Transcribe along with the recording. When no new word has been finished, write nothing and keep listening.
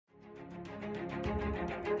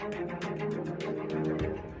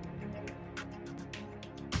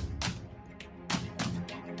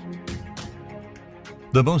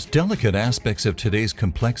The most delicate aspects of today's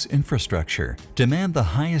complex infrastructure demand the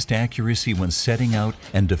highest accuracy when setting out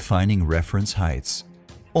and defining reference heights.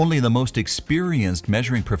 Only the most experienced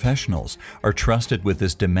measuring professionals are trusted with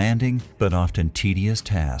this demanding but often tedious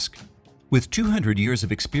task. With 200 years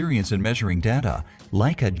of experience in measuring data,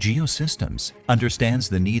 Leica Geosystems understands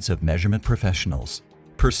the needs of measurement professionals.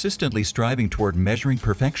 Persistently striving toward measuring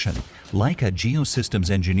perfection, Leica Geosystems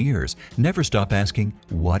engineers never stop asking,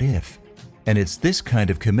 "What if?" And it's this kind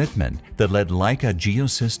of commitment that led Leica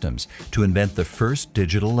Geosystems to invent the first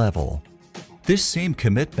digital level. This same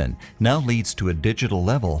commitment now leads to a digital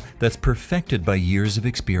level that's perfected by years of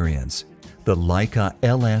experience, the Leica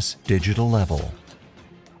LS digital level.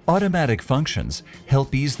 Automatic functions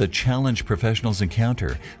help ease the challenge professionals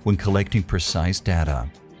encounter when collecting precise data.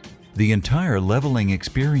 The entire leveling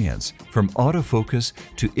experience, from autofocus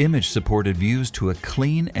to image-supported views to a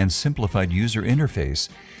clean and simplified user interface,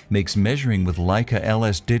 makes measuring with Leica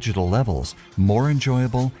LS digital levels more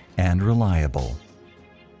enjoyable and reliable.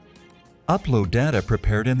 Upload data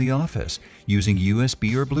prepared in the office using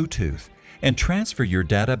USB or Bluetooth and transfer your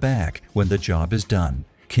data back when the job is done,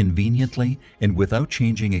 conveniently and without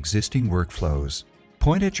changing existing workflows.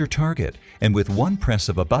 Point at your target, and with one press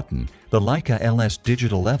of a button, the Leica LS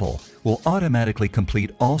digital level will automatically complete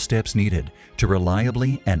all steps needed to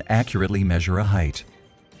reliably and accurately measure a height.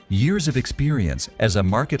 Years of experience as a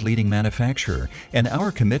market-leading manufacturer and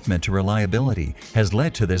our commitment to reliability has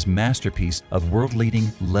led to this masterpiece of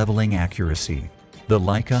world-leading leveling accuracy, the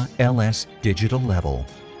Leica LS digital level.